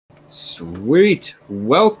Sweet.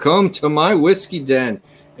 Welcome to my whiskey den.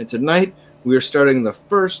 And tonight we are starting the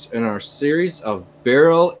first in our series of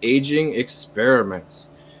barrel aging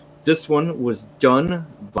experiments. This one was done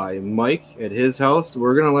by Mike at his house.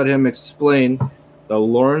 We're going to let him explain the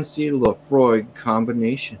Larceny Laphroaig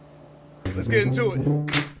combination. Let's get into it.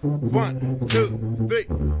 1, 2, 3.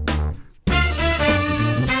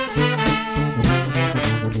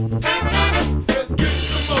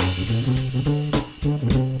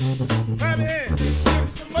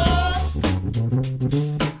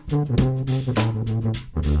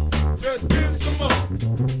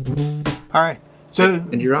 All right, so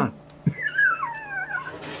and you're on.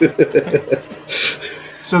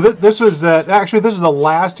 So this was actually this is the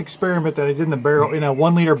last experiment that I did in the barrel, in a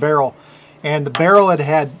 1 liter barrel, and the barrel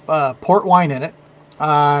had port wine in it,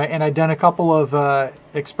 and I'd done a couple of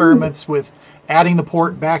experiments with adding the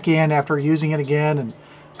port back in after using it again,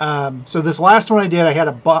 and so this last one I did, I had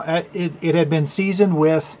it had been seasoned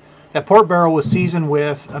with, that port barrel was seasoned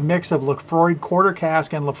with a mix of Laphroaig quarter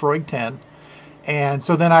cask and Laphroaig 10. And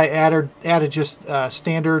so then I added just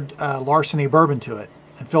standard Larceny bourbon to it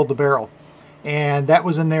and filled the barrel. And that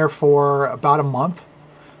was in there for about a month.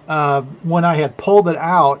 When I had pulled it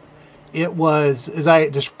out, it was, as I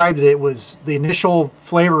described it, the initial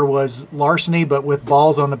flavor was Larceny, but with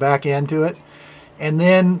balls on the back end to it. And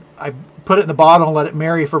then I put it in the bottle and let it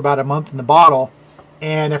marry for about a month in the bottle.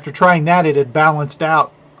 And after trying that, it had balanced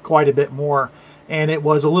out quite a bit more. And it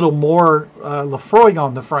was a little more Laphroaig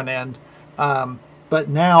on the front end. But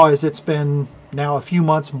now, as it's been now a few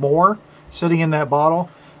months more sitting in that bottle,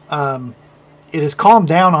 it has calmed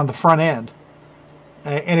down on the front end.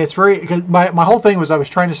 And it's very, because my whole thing was I was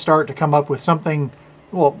trying to come up with something,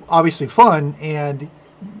 well, obviously fun and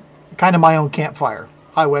kind of my own campfire,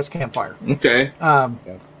 High West campfire. Okay.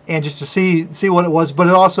 And just to see what it was, but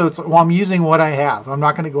it also, well, I'm using what I have. I'm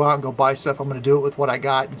not going to go out and go buy stuff. I'm going to do it with what I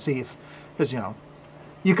got and see if, because,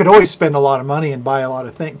 you could always spend a lot of money and buy a lot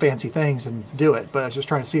of fancy things and do it, but I was just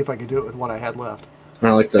trying to see if I could do it with what I had left.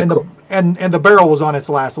 I like that. And the barrel was on its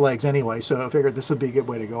last legs anyway, so I figured this would be a good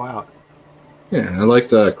way to go out. Yeah, I like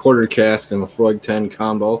the quarter cask and Laphroaig 10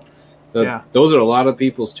 combo. Those are a lot of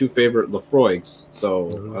people's two favorite Laphroaigs, so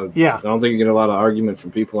I don't think you get a lot of argument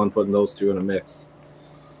from people on putting those two in a mix.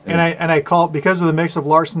 And I call it, because of the mix of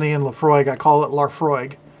Larceny and Laphroaig, I call it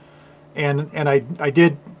Larphroig. And I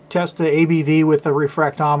did test the ABV with the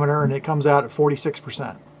refractometer, and it comes out at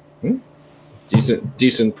 46%.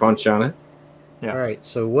 Decent punch on it. Yeah. All right.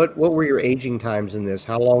 So what were your aging times in this?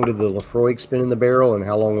 How long did the Laphroaig spin in the barrel, and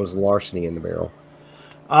how long was the Larceny in the barrel?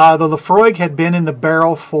 The Laphroaig had been in the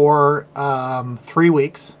barrel for 3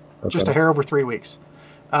 weeks, just a hair over 3 weeks.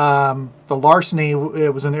 The Larceny,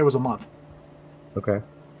 it was a month. Okay.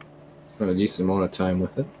 Spent a decent amount of time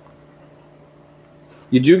with it.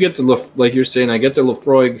 You do get like you're saying, I get the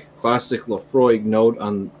Laphroaig, classic Laphroaig note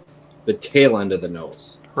on the tail end of the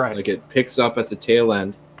nose. Right. Like it picks up at the tail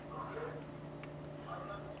end.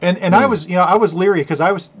 And I was leery because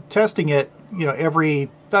I was testing it, about every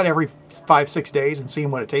 5-6 days and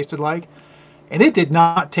seeing what it tasted like. And it did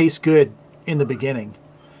not taste good in the beginning.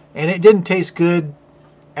 And it didn't taste good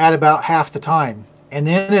at about half the time. And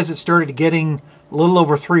then as it started getting a little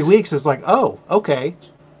over 3 weeks, it's like, oh, okay,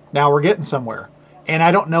 now we're getting somewhere. And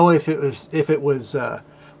I don't know if it was well,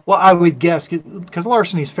 I would guess, because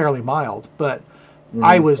Larceny's fairly mild, but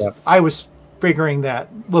I was figuring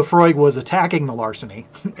that Laphroaig was attacking the Larceny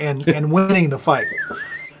and winning the fight,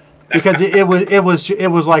 because it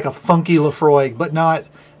was like a funky Laphroaig, but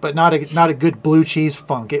not a good blue cheese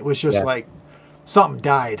funk. It was just like something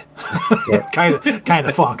died, kind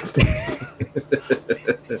of funk.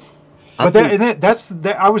 But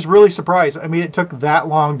I was really surprised. I mean, it took that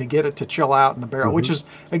long to get it to chill out in the barrel, which is,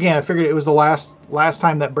 again, I figured it was the last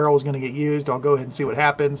time that barrel was going to get used. I'll go ahead and see what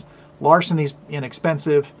happens. Larceny's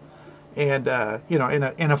inexpensive, and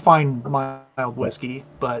in a fine mild whiskey.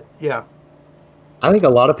 But yeah, I think a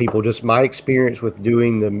lot of people, just my experience with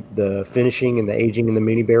doing the finishing and the aging in the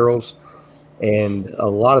mini barrels, and a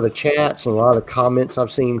lot of the chats and a lot of the comments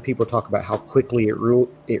I've seen, people talk about how quickly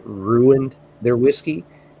it ruined their whiskey.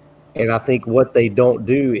 And I think what they don't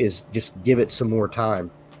do is just give it some more time.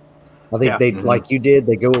 I think they, like you did,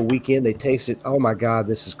 they go a weekend, they taste it. Oh my God,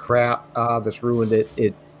 this is crap. This ruined it.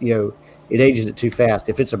 It ages it too fast.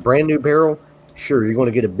 If it's a brand new barrel, sure, you're going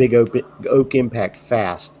to get a big oak impact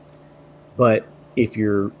fast. But if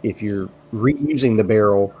you're reusing the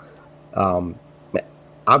barrel,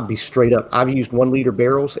 I'd be straight up. I've used 1 liter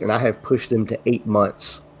barrels, and I have pushed them to 8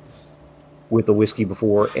 months with the whiskey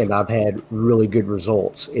before, and I've had really good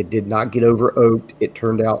results. It did not get over oaked. It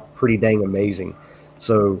turned out pretty dang amazing.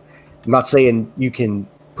 So I'm not saying you can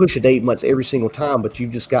push it 8 months every single time, but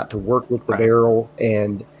you've just got to work with the barrel.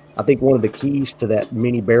 And I think one of the keys to that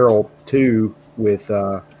mini barrel too, with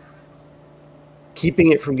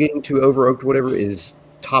keeping it from getting too over oaked, whatever, is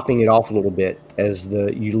topping it off a little bit as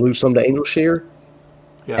you lose some to angel share.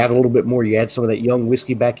 Add a little bit more. You add some of that young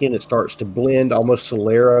whiskey back in. It starts to blend, almost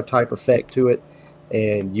Solera type effect to it,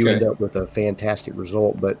 and you end up with a fantastic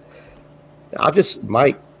result. But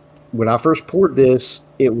Mike, when I first poured this,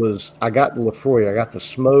 I got the Larphroig, I got the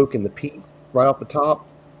smoke and the peat right off the top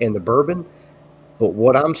and the bourbon. But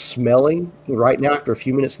what I'm smelling right now after a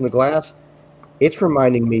few minutes in the glass, it's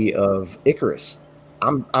reminding me of Icarus.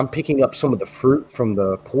 I'm picking up some of the fruit from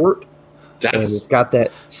the port, and it's got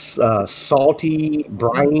that salty,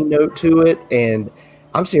 briny note to it. And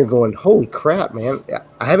I'm sitting here going, holy crap, man.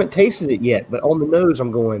 I haven't tasted it yet, but on the nose,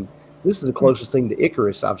 I'm going, this is the closest thing to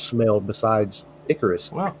Icarus I've smelled besides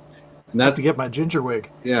Icarus. Wow. And I have to get my ginger wig.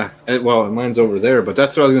 Yeah. Well, mine's over there, but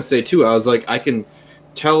that's what I was going to say, too. I was like, I can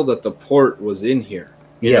tell that the port was in here.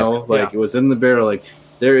 You know, like it was in the barrel. Like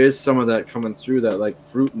there is some of that coming through, that like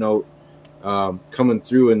fruit note coming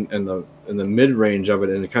through in the mid range of it,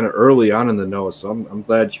 and kind of early on in the nose. So I'm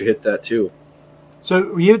glad you hit that too.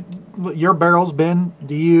 So your barrels, Ben,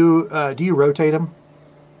 do you rotate them?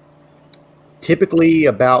 Typically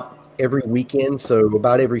about every weekend, so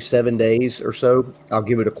about every 7 days or so, I'll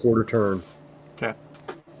give it a quarter turn. Okay.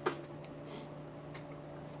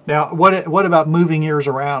 Now, what about moving yours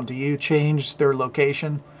around? Do you change their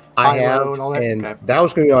location? I have, and all that? And that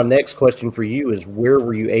was going to be our next question for you, is where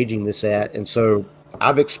were you aging this at? And so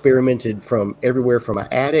I've experimented from everywhere from my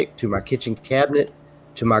attic to my kitchen cabinet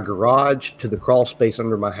to my garage to the crawl space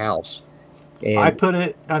under my house. And I put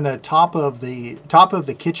it on the top of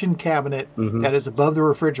the kitchen cabinet that is above the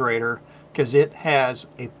refrigerator, because it has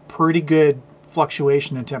a pretty good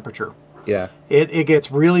fluctuation in temperature. Yeah. It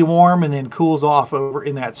gets really warm and then cools off over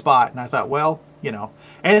in that spot. And I thought, well, you know,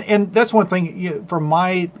 and that's one thing from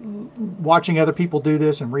my watching other people do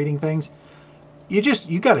this and reading things,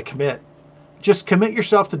 you got to commit. Just commit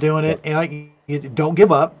yourself to doing it, and you don't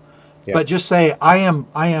give up. But just say, I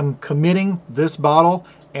am committing this bottle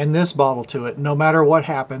and this bottle to it, no matter what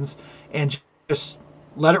happens, and just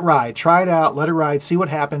let it ride. Try it out, let it ride, see what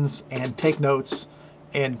happens, and take notes,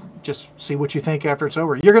 and just see what you think after it's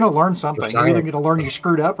over. You're going to learn something. You're either going to learn you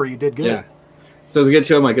screwed up or you did good. Yeah. So to get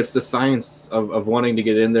to it, like, it's the science of wanting to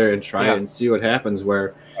get in there and try it and see what happens,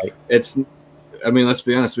 where it's, I mean, let's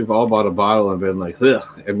be honest, we've all bought a bottle and been like,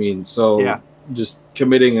 ugh. I mean, so just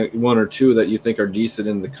committing one or two that you think are decent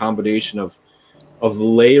in the combination of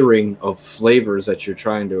layering of flavors that you're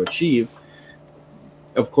trying to achieve.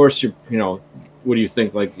 Of course, you know, what do you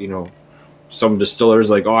think? Like, you know, some distillers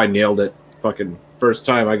like, oh, I nailed it. Fucking first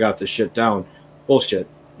time I got this shit down. Bullshit.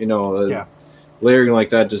 You know, layering like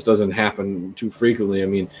that just doesn't happen too frequently. I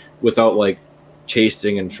mean, without like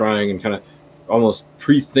tasting and trying and kind of almost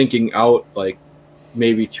pre-thinking out like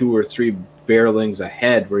maybe 2 or 3 barrelings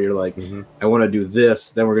ahead, where you're like, I want to do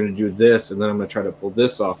this, then we're going to do this, and then I'm going to try to pull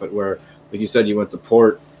this off it. Where, like you said, you went to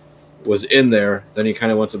port, was in there, then you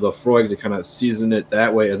kind of went to Laphroaig to kind of season it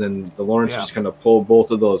that way, and then the Lawrence just kind of pulled both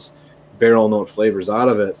of those barrel note flavors out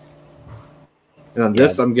of it. And on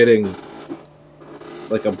this, I'm getting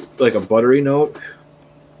like a buttery note.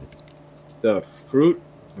 The fruit,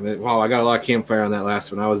 I mean, wow, I got a lot of campfire on that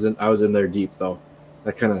last one. I was in there deep though.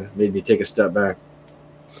 That kind of made me take a step back.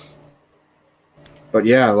 But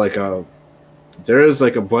yeah, like there is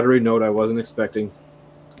like a buttery note I wasn't expecting.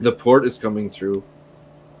 The port is coming through.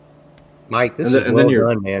 Mike, this is well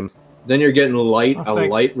done, man. Then you're getting light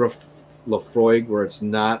Laphroaig, where it's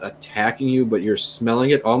not attacking you, but you're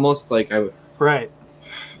smelling it almost like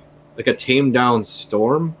like a tamed down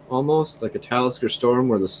storm, almost like a Talisker storm,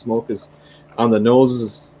 where the smoke is on the nose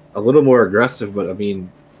is a little more aggressive, but I mean,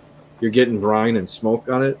 you're getting brine and smoke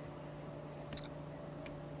on it.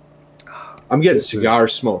 I'm getting cigar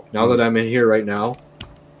smoke now that I'm in here right now.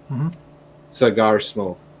 Cigar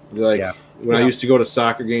smoke. Like when I used to go to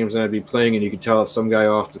soccer games and I'd be playing, and you could tell if some guy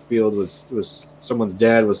off the field was someone's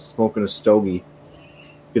dad was smoking a stogie.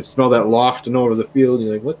 You could smell that lofting over the field, and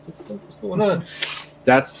you're like, what the fuck is going on?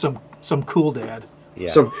 That's some cool dad. Yeah.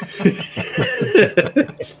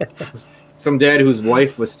 Some dad whose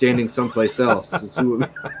wife was standing someplace else.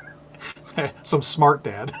 Some smart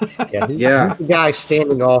dad. Yeah. The guy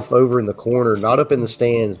standing off over in the corner, not up in the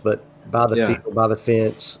stands, but by the field, by the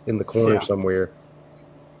fence, in the corner somewhere.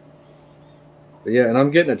 But yeah, and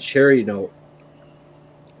I'm getting a cherry note.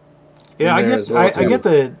 Yeah, I get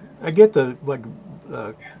the like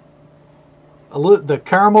the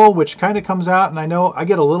caramel, which kind of comes out, and I know I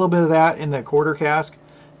get a little bit of that in the quarter cask,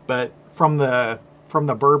 but from the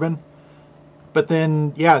bourbon. But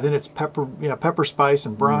then, yeah, then it's pepper spice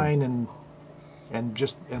and brine and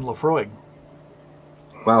Laphroaig.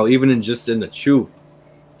 Wow, even in the chew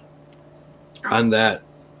on that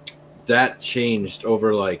changed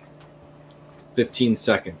over like 15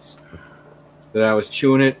 seconds. That I was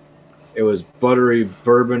chewing it. It was buttery,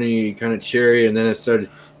 bourbony, kind of cherry, and then it started.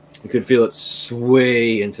 You could feel it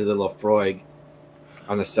sway into the Laphroaig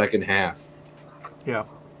on the second half. Yeah.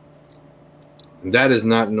 And that is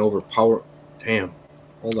not an overpower. Damn.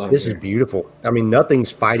 Hold on. This is beautiful. I mean,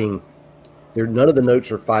 nothing's fighting. None of the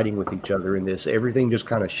notes are fighting with each other in this. Everything just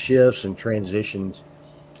kind of shifts and transitions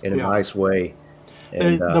in a nice way.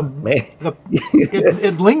 And, man,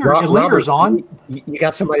 it lingers on. You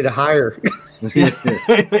got somebody to hire.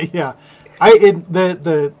 Yeah.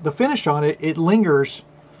 The finish on it lingers,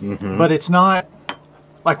 but it's not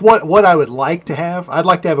like what I would like to have. I'd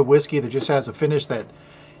like to have a whiskey that just has a finish that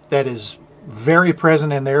is very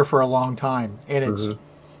present in there for a long time, and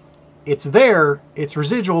it's there, it's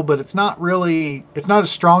residual, but it's not as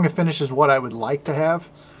strong a finish as what I would like to have.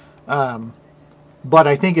 But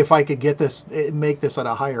I think if I could get make this at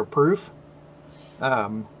a higher proof,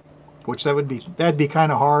 which that'd be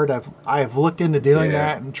kind of hard. I've looked into doing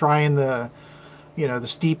that and trying the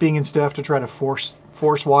steeping and stuff to try to force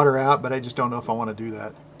water out, but I just don't know if I want to do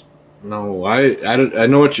that. No, I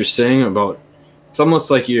know what you're saying about. It's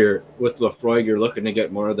almost like with Laphroaig, you're looking to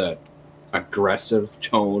get more of that aggressive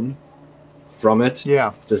tone from it.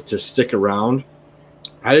 Yeah. To stick around.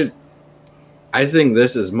 I think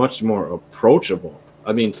this is much more approachable.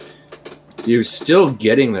 I mean, you're still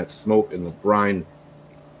getting that smoke and the brine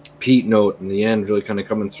peat note in the end really kind of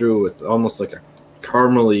coming through with almost like a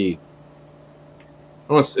caramely.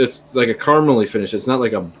 It's like a caramely finish. It's not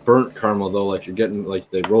like a burnt caramel though, like you're getting like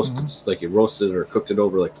they roasted, like you roasted or cooked it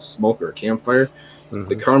over like the smoke or a campfire.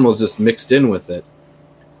 The caramel's just mixed in with it.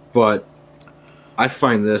 But I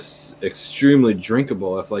find this extremely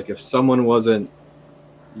drinkable. If someone wasn't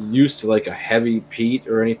used to like a heavy peat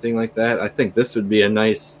or anything like that, I think this would be a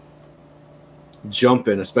nice jump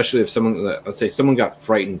in, especially if let's say someone got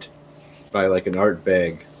frightened by like an art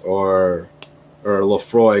bag or a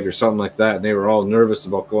Larphroaig or something like that, and they were all nervous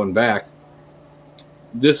about going back.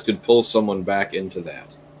 This could pull someone back into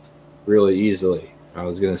that really easily. I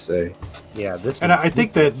was gonna say, yeah. And I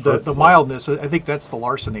think that the mildness, I think that's the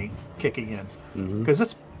Larceny kicking in,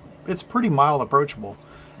 because it's pretty mild, approachable.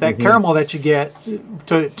 That caramel that you get,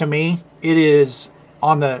 to me, it is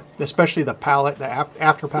on especially the palate, the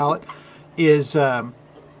after palate, is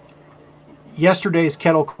yesterday's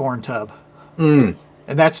kettle corn tub.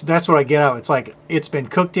 And that's what I get out. It's like it's been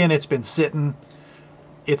cooked in, it's been sitting.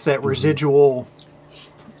 It's that residual.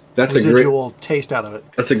 That's residual taste out of it.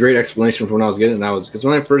 That's a great explanation for when I was getting it. Because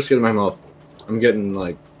when I first get it in my mouth, I'm getting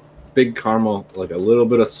like big caramel, like a little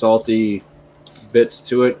bit of salty bits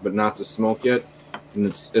to it, but not the smoke yet, and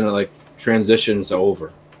it like transitions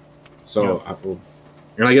over. So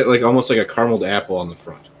and I get like almost like a carameled apple on the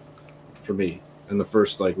front for me in the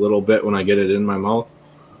first like little bit when I get it in my mouth.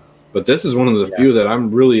 But this is one of the few that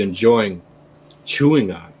I'm really enjoying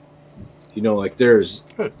chewing on. Like there's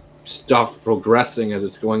stuff progressing as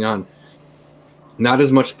it's going on. Not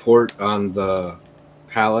as much port on the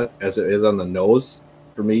palate as it is on the nose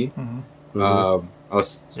for me. But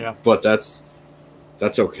that's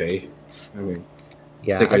okay. I mean,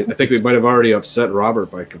 I think we might have already upset Robert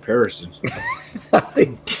by comparison. I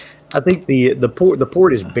think the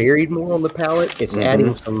port is buried more on the palate. It's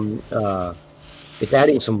adding some. It's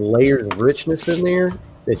adding some layers of richness in there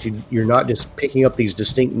that you're not just picking up these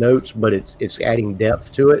distinct notes, but it's adding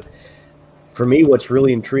depth to it. For me, what's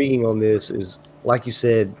really intriguing on this is, like you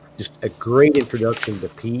said, just a great introduction to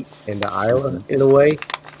peat and to Islay in a way,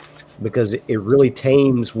 because it really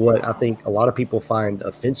tames what I think a lot of people find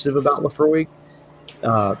offensive about Laphroaig.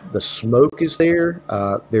 The smoke is there.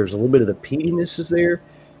 There's a little bit of the peatiness is there.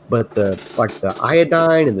 But the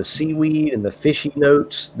iodine and the seaweed and the fishy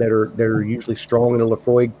notes that are usually strong in a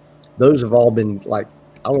Laphroaig, those have all been like,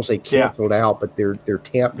 I won't say canceled out, but they're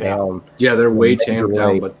tamped down. Yeah, they're way tamped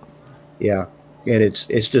down. But and it's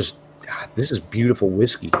just, God, this is beautiful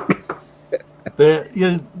whiskey.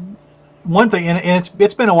 One thing, and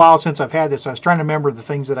it's been a while since I've had this. I was trying to remember the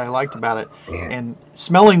things that I liked about it, and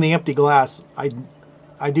smelling the empty glass,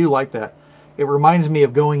 I do like that. It reminds me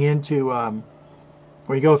of going into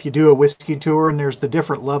where you go if you do a whiskey tour, and there's the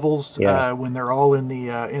different levels when they're all in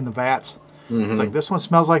the vats. It's like, this one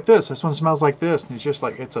smells like this one smells like this, and it's just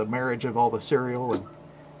like it's a marriage of all the cereal.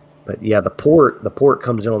 But yeah, the port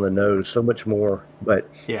comes in on the nose so much more. But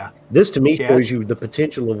this to me shows you the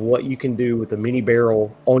potential of what you can do with a mini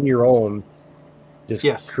barrel on your own,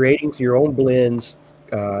 just creating your own blends,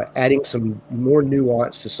 adding some more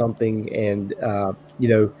nuance to something, and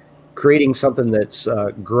creating something that's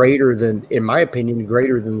greater than, in my opinion,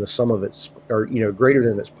 greater than the sum of its, or greater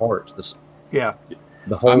than its parts.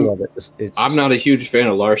 The whole of it. I'm not a huge fan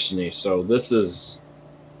of Larceny, so this is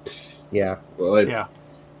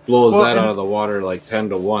blows that out of the water like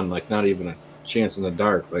 10-1, like not even a chance in the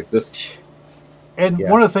dark, like this. And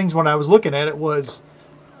one of the things when I was looking at it was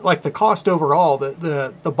like the cost overall.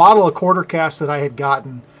 The bottle of quarter cask that I'd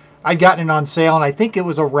gotten it on sale, and I think it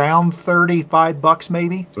was around $35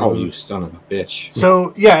 maybe. Oh, you son of a bitch!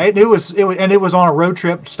 So yeah, it was on a road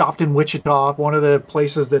trip. Stopped in Wichita, one of the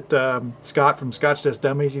places that Scott from Scotch Test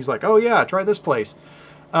Dummies. He's like, oh yeah, try this place.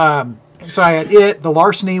 And so I had the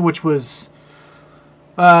Larceny, which was,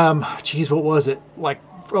 what was it? Like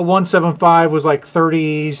a 175 was like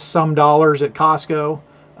 $30 some at Costco,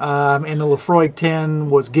 and the Laphroaig 10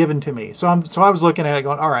 was given to me. So I was looking at it,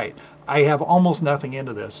 going, all right, I have almost nothing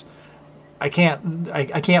into this. I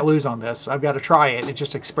can't lose on this. I've got to try it and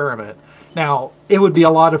just experiment. Now, it would be a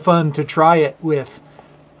lot of fun to try it with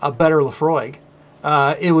a better Laphroaig.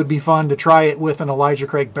 It would be fun to try it with an Elijah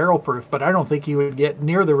Craig barrel proof, but I don't think you would get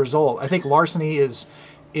near the result. I think Larceny is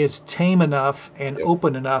tame enough and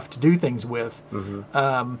open enough to do things with.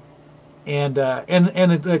 Mm-hmm. And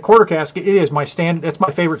the quarter cask, it is my standard. It's my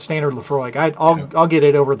favorite standard Laphroaig. I'll get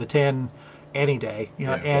it over the 10 any day.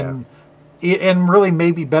 And really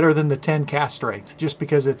maybe better than the 10 cask strength, just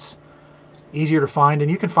because it's easier to find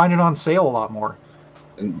and you can find it on sale a lot more.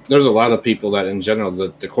 And there's a lot of people that in general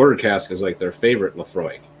the quarter cask is like their favorite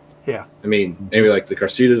Laphroaig. Yeah. I mean, maybe like the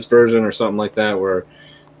Carcitas version or something like that, where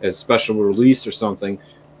it's special release or something.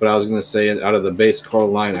 But I was going to say, out of the base core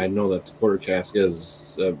line, I know that the quarter cask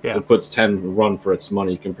is it puts 10 run for its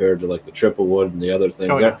money compared to like the triple wood and the other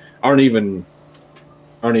things that aren't even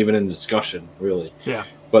in discussion, really. Yeah.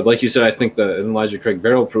 But like you said, I think the Elijah Craig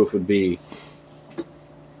barrel proof would be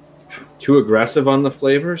too aggressive on the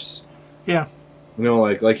flavors. Yeah.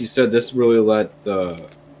 Like you said, this really let the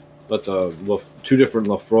two different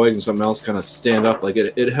Laphroaigs and something else kind of stand up. Like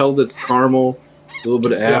it held its caramel, a little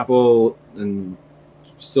bit of apple, and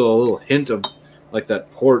still a little hint of like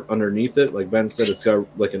that port underneath it. Like Ben said, it's got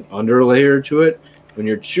like an underlayer to it. When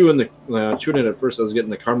you're chewing it at first, I was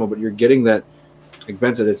getting the caramel, but you're getting that. Like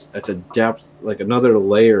Ben said, it's a depth, like another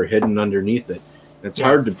layer hidden underneath it. And it's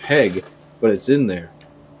hard to peg, but it's in there.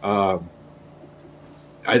 I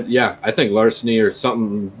think Larceny or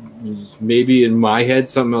something, maybe in my head,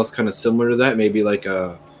 something else kind of similar to that. Maybe like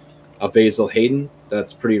a Basil Hayden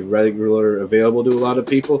that's pretty regular, available to a lot of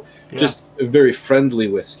people. Yeah. Just a very friendly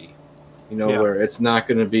whiskey, where it's not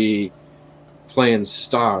going to be playing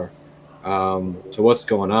star to what's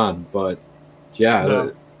going on. But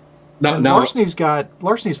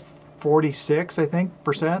Larceny's 46, I think,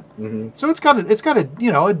 percent. Mm-hmm. So it's got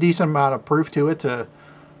a decent amount of proof to it to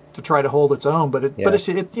try to hold its own, but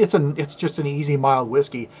it's just an easy, mild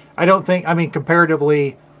whiskey.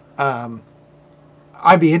 Comparatively,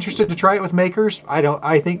 I'd be interested to try it with Makers.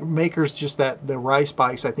 I think Makers, just that the rye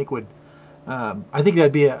spice, I think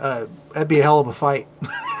that'd be a hell of a fight.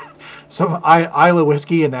 Some Isla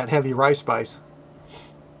whiskey and that heavy rye spice.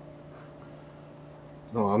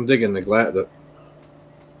 No, I'm digging the glass.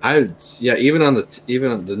 Even on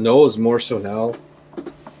the nose more so now.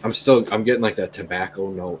 I'm getting like that tobacco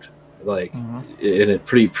note, like in it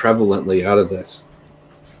pretty prevalently out of this.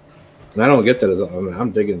 And I don't get that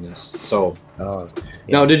I'm digging this. So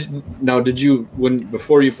now did you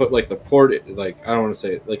before you put like the port, like I don't want to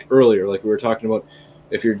say it, like earlier, like we were talking about,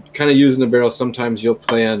 if you're kind of using the barrel, sometimes you'll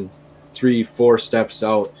plan 3-4 steps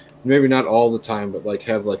out, maybe not all the time, but like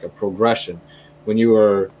have like a progression.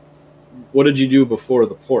 What did you do before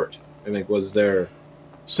the port? I think was there.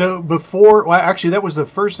 So that was the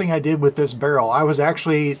first thing I did with this barrel. I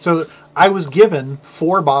was given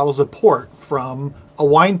 4 bottles of port from a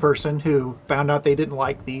wine person who found out they didn't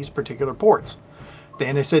like these particular ports.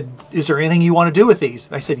 Then they said, "Is there anything you want to do with these?"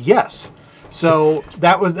 I said, "Yes." So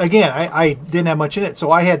that was, again, I didn't have much in it.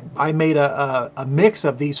 So I made a mix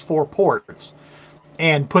of these 4 ports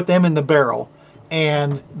and put them in the barrel.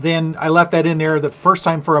 And then I left that in there the first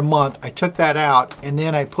time for a month. I took that out, and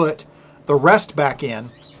then I put the rest back in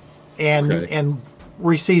and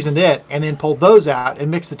re-seasoned it, and then pulled those out and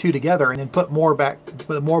mixed the two together, and then put more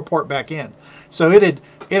port back in. So it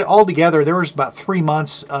all together, there was about 3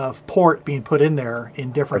 months of port being put in there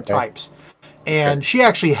in different types. And she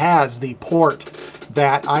actually has the port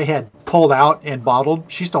that I had pulled out and bottled.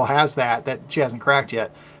 She still has that she hasn't cracked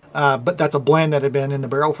yet. But that's a blend that had been in the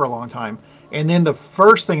barrel for a long time. And then the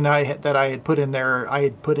first thing that I had put in there, I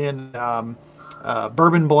had put in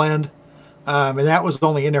bourbon blend, and that was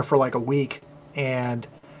only in there for like a week. and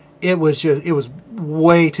it was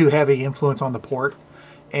way too heavy influence on the port.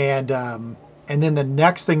 And then the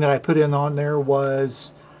next thing that I put in on there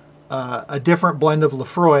was a different blend of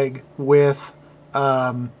Laphroaig with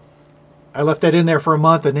I left that in there for a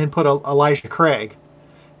month and then put Elijah Craig,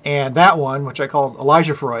 and that one, which I called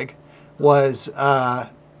Elijah Froig, was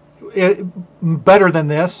better than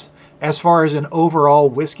this as far as an overall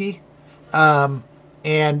whiskey.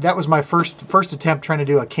 And that was my first attempt trying to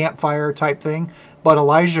do a campfire type thing. But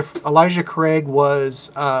Elijah Craig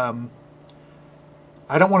was I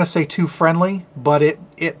don't want to say too friendly, but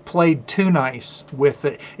it played too nice with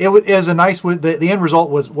it. It was a nice, the end result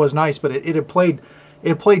was nice, but it played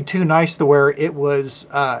too nice to where it was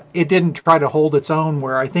it didn't try to hold its own.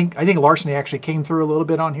 Where I think Larceny actually came through a little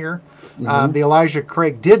bit on here. The Elijah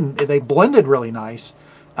Craig didn't. They blended really nice,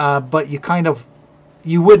 but you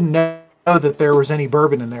wouldn't know that there was any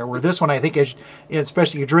bourbon in there. Where this one, I think,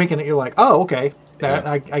 especially you're drinking it, you're like, oh, okay,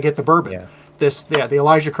 I get the bourbon. Yeah. The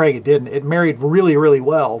Elijah Craig, it didn't. It married really, really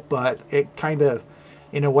well, but it kind of,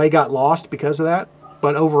 in a way, got lost because of that.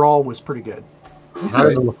 But overall, was pretty good. How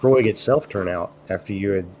did the Laphroaig itself turn out after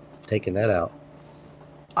you had taken that out?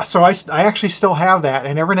 So I actually still have that,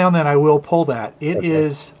 and every now and then I will pull that. It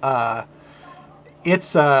is,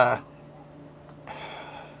 it's I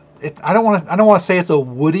don't want to say it's a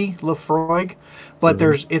woody Laphroaig, but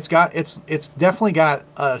it's definitely got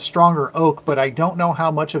a stronger oak, but I don't know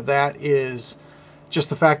how much of that is just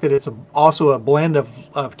the fact that it's also a blend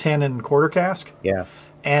of 10 and quarter cask. Yeah.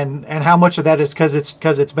 And how much of that is because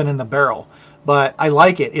it's been in the barrel. But I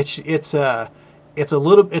like it. It's a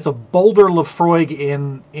bolder Laphroaig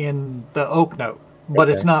in the oak note, but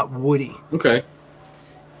it's not woody. Okay.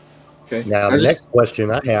 Now the next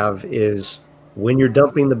question I have is, when you're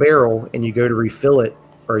dumping the barrel and you go to refill it,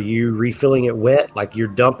 are you refilling it wet, like you're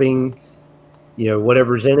dumping,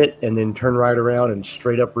 whatever's in it, and then turn right around and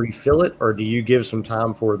straight up refill it, or do you give some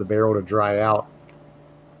time for the barrel to dry out?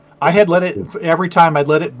 I had every time I'd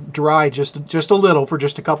let it dry just a little for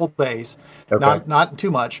just a couple of days, not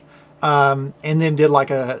too much, and then did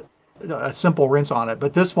like a simple rinse on it.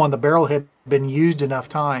 But this one, the barrel had been used enough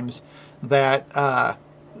times that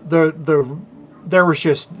there was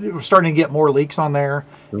it was starting to get more leaks on there,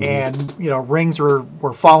 and rings were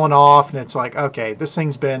falling off, and it's like, okay, this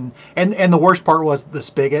thing's been, and the worst part was the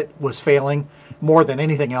spigot was failing more than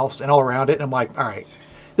anything else, and all around it, and I'm like, all right,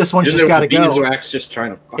 this one's just got to go. Beeswax just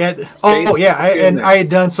trying to. I had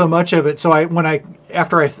done so much of it, so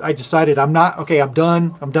after I decided I'm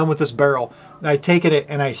done with this barrel. And I taken it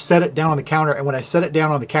and I set it down on the counter, and when I set it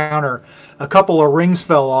down on the counter, a couple of rings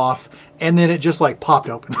fell off, and then it just like popped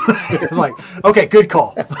open. It's like, okay, good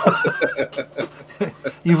call.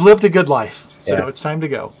 You've lived a good life, so it's time to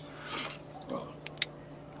go.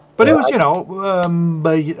 But it was, a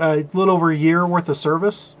little over a year worth of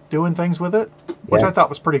service doing things with it, which I thought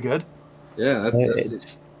was pretty good. Yeah,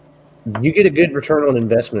 that's you get a good return on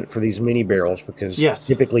investment for these mini barrels, because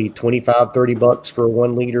typically $25-$30 for a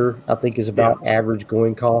 1 liter, I think, is about average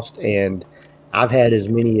going cost. And I've had as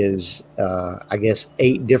many as,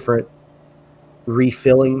 8 different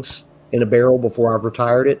refillings in a barrel before I've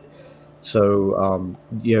retired it. So,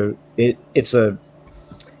 it's a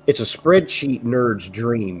spreadsheet nerd's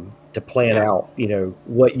dream to plan out,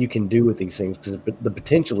 what you can do with these things, because the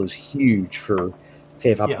potential is huge for, okay,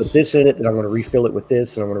 if I put this in it, then I'm going to refill it with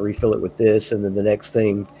this, and I'm going to refill it with this, and then the next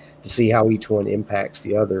thing to see how each one impacts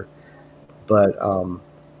the other. But and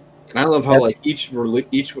I love how like each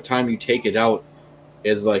time you take it out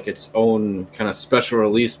is like its own kind of special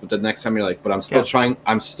release. But the next time you're like, but I'm still trying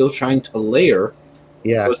to layer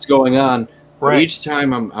what's going on. Right. Each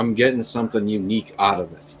time I'm getting something unique out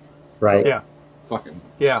of it. Right. Yeah. Fucking.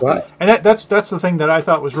 Yeah. Right. And that's the thing that I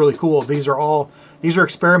thought was really cool. These are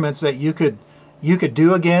experiments that you could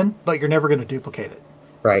do again, but you're never going to duplicate it.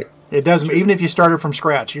 Right. It doesn't, even if you started from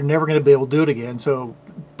scratch, you're never going to be able to do it again. So,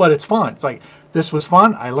 but it's fun. It's like, this was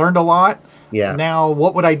fun. I learned a lot. Yeah. Now,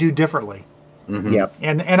 what would I do differently? Mm-hmm. Yep.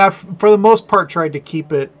 And I've, for the most part, tried to keep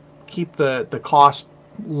the cost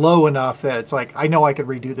low enough that it's like, I know I could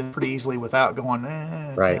redo this pretty easily without going,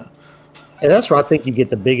 right. Yeah. And that's where I think you get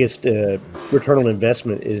the biggest return on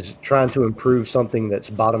investment, is trying to improve something that's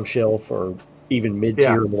bottom shelf or even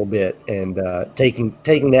mid-tier a little bit, and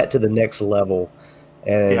taking that to the next level.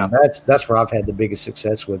 And that's where I've had the biggest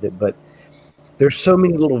success with it. But there's so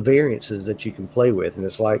many little variances that you can play with, and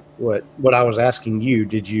it's like what I was asking you,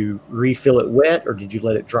 did you refill it wet or did you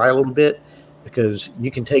let it dry a little bit? Because you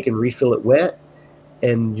can take and refill it wet,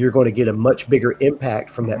 and you're going to get a much bigger impact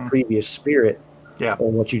from that previous spirit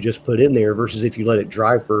on what you just put in there, versus if you let it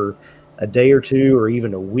dry for a day or two or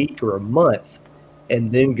even a week or a month,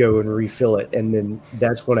 and then go and refill it, and then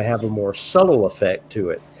that's going to have a more subtle effect to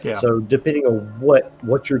it. Yeah. So depending on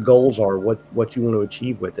what your goals are, what you want to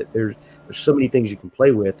achieve with it, there's so many things you can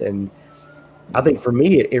play with. And I think for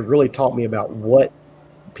me, it really taught me about what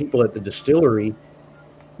people at the distillery,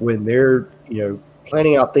 when they're,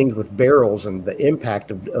 planning out things with barrels and the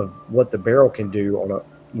impact of what the barrel can do on a,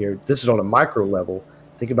 this is on a micro level.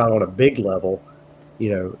 Think about on a big level,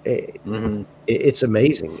 it's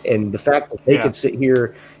amazing. And the fact that they could sit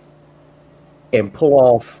here and pull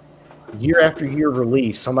off year after year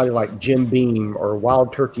release, somebody like Jim Beam or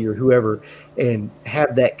Wild Turkey or whoever, and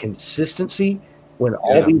have that consistency when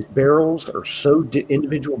all these barrels are so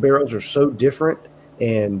individual barrels are so different,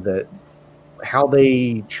 and how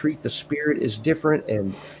they treat the spirit is different,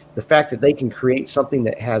 and the fact that they can create something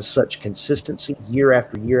that has such consistency year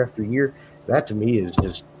after year after year, that to me is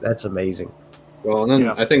that's amazing. Well, and then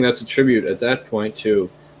I think that's a tribute at that point to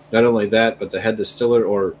not only that, but the head distiller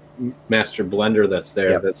or master blender that's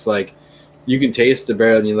there. That's like, you can taste the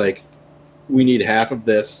barrel and you're like, we need half of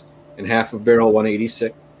this and half of barrel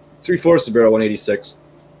 186, 3/4 of barrel 186,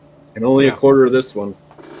 and only a quarter of this one.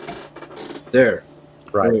 There.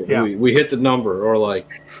 Right. We hit the number, or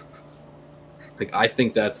like I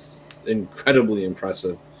think that's incredibly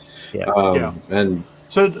impressive. And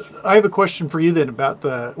so I have a question for you then about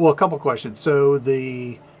a couple questions. So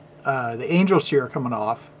the Angel Share coming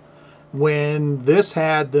off, when this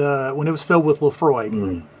had when it was filled with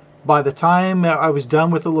Larphroig, by the time I was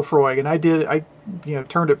done with the Larphroig, and I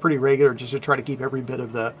turned it pretty regular just to try to keep every bit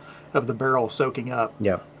of the barrel soaking up.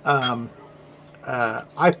 Yeah.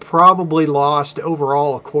 I probably lost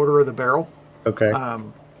overall a quarter of the barrel. Okay.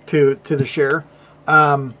 To the share,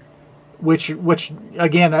 which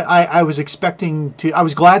again I was expecting to. I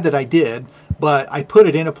was glad that I did, but I put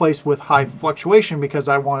it in a place with high fluctuation because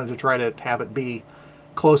I wanted to try to have it be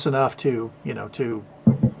close enough to to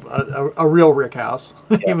a real rick house,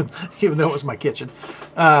 even though it was my kitchen.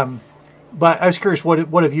 But I was curious,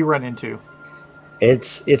 what have you run into?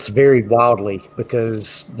 It's very wildly,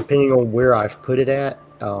 because depending on where I've put it at,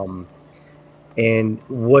 and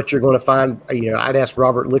what you're going to find, I'd asked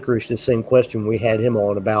Robert Licorice the same question we had him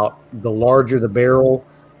on about the larger the barrel,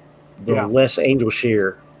 the less angel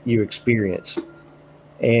share you experience.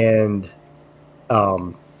 And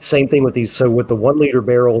same thing with these. So with the 1 liter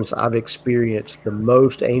barrels, I've experienced the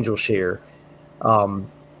most angel share.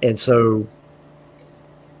 And so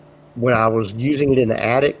when I was using it in the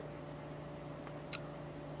attic,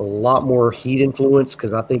 a lot more heat influence,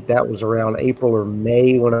 because I think that was around April or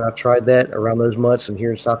May when I tried that, around those months. And here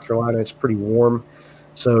in South Carolina, it's pretty warm.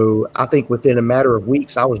 So I think within a matter of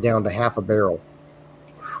weeks, I was down to half a barrel.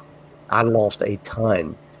 I lost a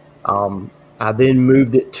ton. I then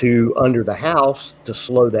moved it to under the house to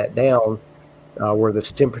slow that down, where the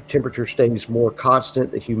temperature stays more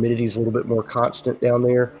constant. The humidity is a little bit more constant down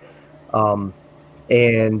there.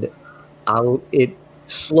 And it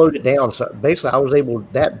slowed it down. So basically I was able,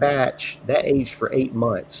 that batch, that aged for 8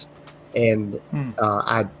 months. And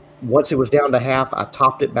once it was down to half, I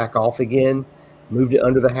topped it back off again, moved it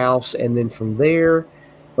under the house. And then from there,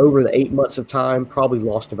 over the 8 months of time, probably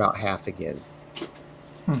lost about half again,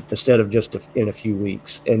 instead of just in a few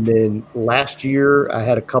weeks. And then last year I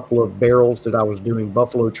had a couple of barrels that I was doing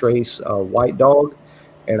Buffalo Trace White Dog,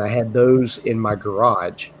 and I had those in my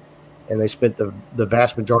garage, and they spent the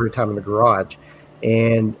vast majority of time in the garage,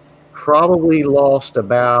 and probably lost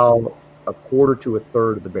about a quarter to a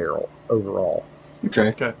third of the barrel overall.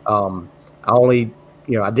 Okay. I only,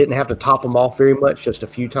 I didn't have to top them off very much, just a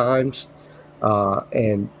few times,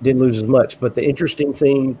 and didn't lose as much. But the interesting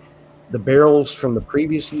thing, the barrels from the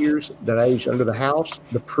previous years that I aged under the house,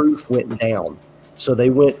 the proof went down. So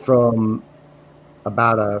they went from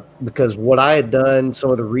because what I had done,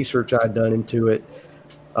 some of the research I had done into it,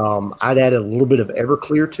 I'd added a little bit of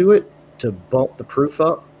Everclear to it to bump the proof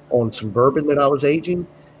up on some bourbon that I was aging,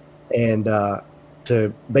 and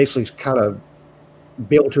to basically kind of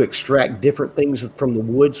be able to extract different things from the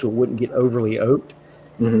wood so it wouldn't get overly oaked.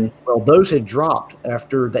 Well, those had dropped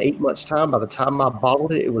after the 8 months time. By the time I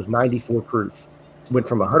bottled it, it was 94 proof. Went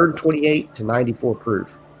from 128 to 94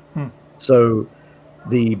 proof. So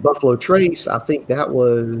the Buffalo Trace, I think that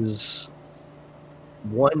was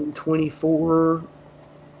 124,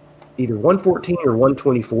 either 114 or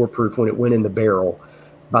 124 proof when it went in the barrel.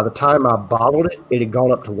 By the time I bottled it, it had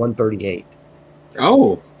gone up to 138.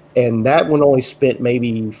 Oh. And that one only spent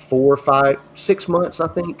maybe 4, 5, 6 months, I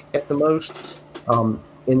think, at the most,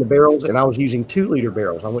 in the barrels. And I was using 2 liter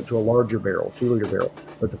barrels. I went to a larger barrel, 2 liter barrel,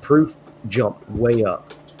 but the proof jumped way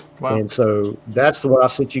up. Wow. And so that's what I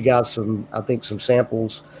sent you guys some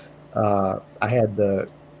samples. I had the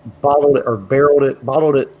bottled it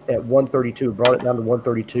at 132, brought it down to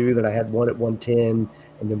 132. Then I had one at 110,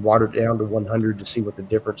 and then watered it down to 100 to see what the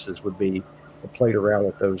differences would be. I played around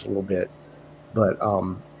with those a little bit, but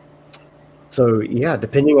so yeah,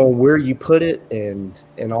 depending on where you put it and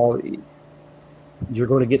all, you're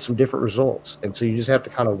going to get some different results, and so you just have to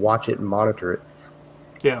kind of watch it and monitor it.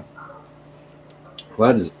 Yeah. Well,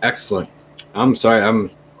 that is excellent. I'm sorry,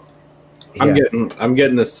 I'm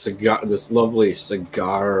getting this cigar, this lovely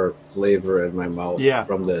cigar flavor in my mouth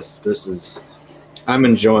from this. I'm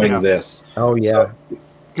enjoying this. Oh yeah. So,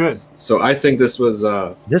 good. So I think this was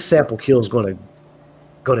this sample kill is going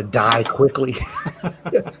to die quickly.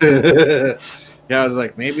 Yeah, I was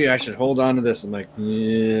like, maybe I should hold on to this. I'm like,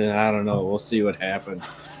 yeah, I don't know. We'll see what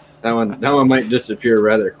happens. That one might disappear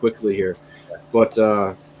rather quickly here. But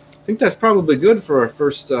I think that's probably good for our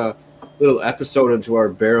first little episode into our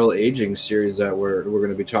barrel aging series that we're going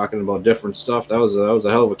to be talking about different stuff. That was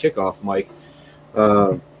a hell of a kickoff, Mike.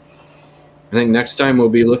 I think next time we'll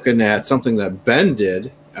be looking at something that Ben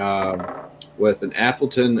did with an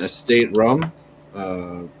Appleton Estate rum.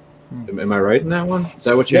 Am I right in that one? Is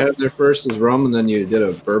that what you had there first, is rum, and then you did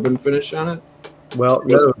a bourbon finish on it? Well,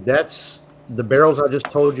 no, that's the barrels I just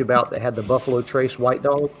told you about that had the Buffalo Trace White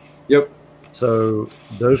Dog. Yep. So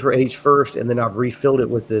those were aged first, and then I've refilled it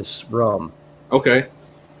with this rum. Okay.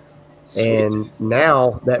 Sweet. And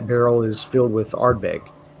now that barrel is filled with Ardbeg.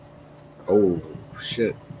 Oh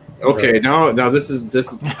shit. Okay, now this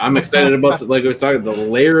is I'm excited about like I was talking, the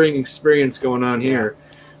layering experience going on here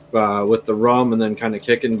with the rum, and then kind of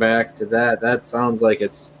kicking back to that. That sounds like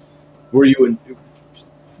it's. Were you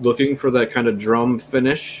looking for that kind of drum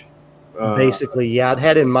finish? Basically, yeah. I'd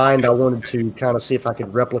had in mind I wanted to kind of see if I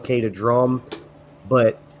could replicate a drum,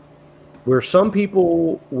 but where some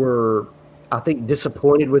people were, I think,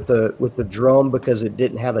 disappointed with the drum because it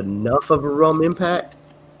didn't have enough of a rum impact.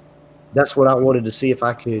 That's what I wanted to see if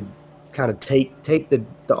I could kind of take the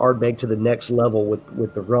Ardbeg to the next level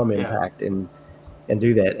with the rum impact and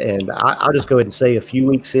do that. And I'll just go ahead and say a few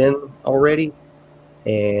weeks in already,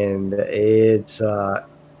 and it's God.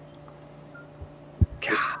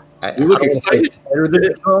 You look excited. Better than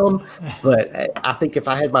the drum, but I think if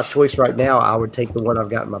I had my choice right now, I would take the one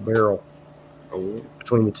I've got in my barrel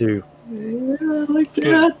between the two. Yeah, I like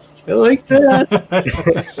that. I like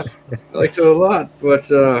that. I liked it a lot.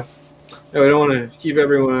 But I don't want to keep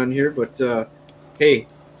everyone on here. But hey,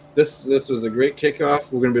 this was a great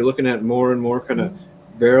kickoff. We're going to be looking at more and more kind of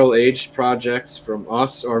barrel aged projects from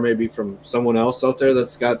us, or maybe from someone else out there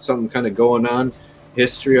that's got something kind of going on,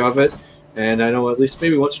 history of it. And I know at least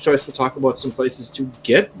maybe once or twice we'll talk about some places to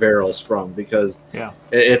get barrels from, because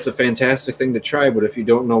it's a fantastic thing to try. But if you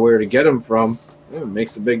don't know where to get them from, it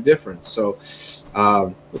makes a big difference. So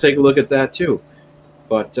we'll take a look at that too.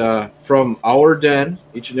 But from our den,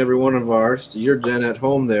 each and every one of ours, to your den at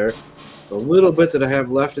home there, the little bit that I have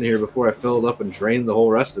left in here before I fill it up and drain the whole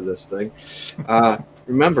rest of this thing.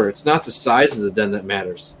 Remember, it's not the size of the den that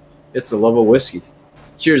matters. It's the love of whiskey.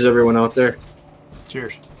 Cheers, everyone out there.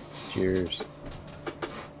 Cheers. Cheers.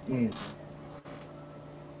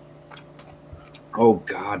 Oh,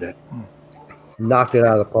 God. That knocked it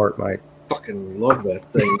out of the park, Mike. Fucking love that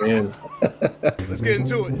thing, man. Let's get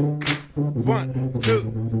into it. 1,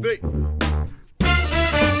 2, 3.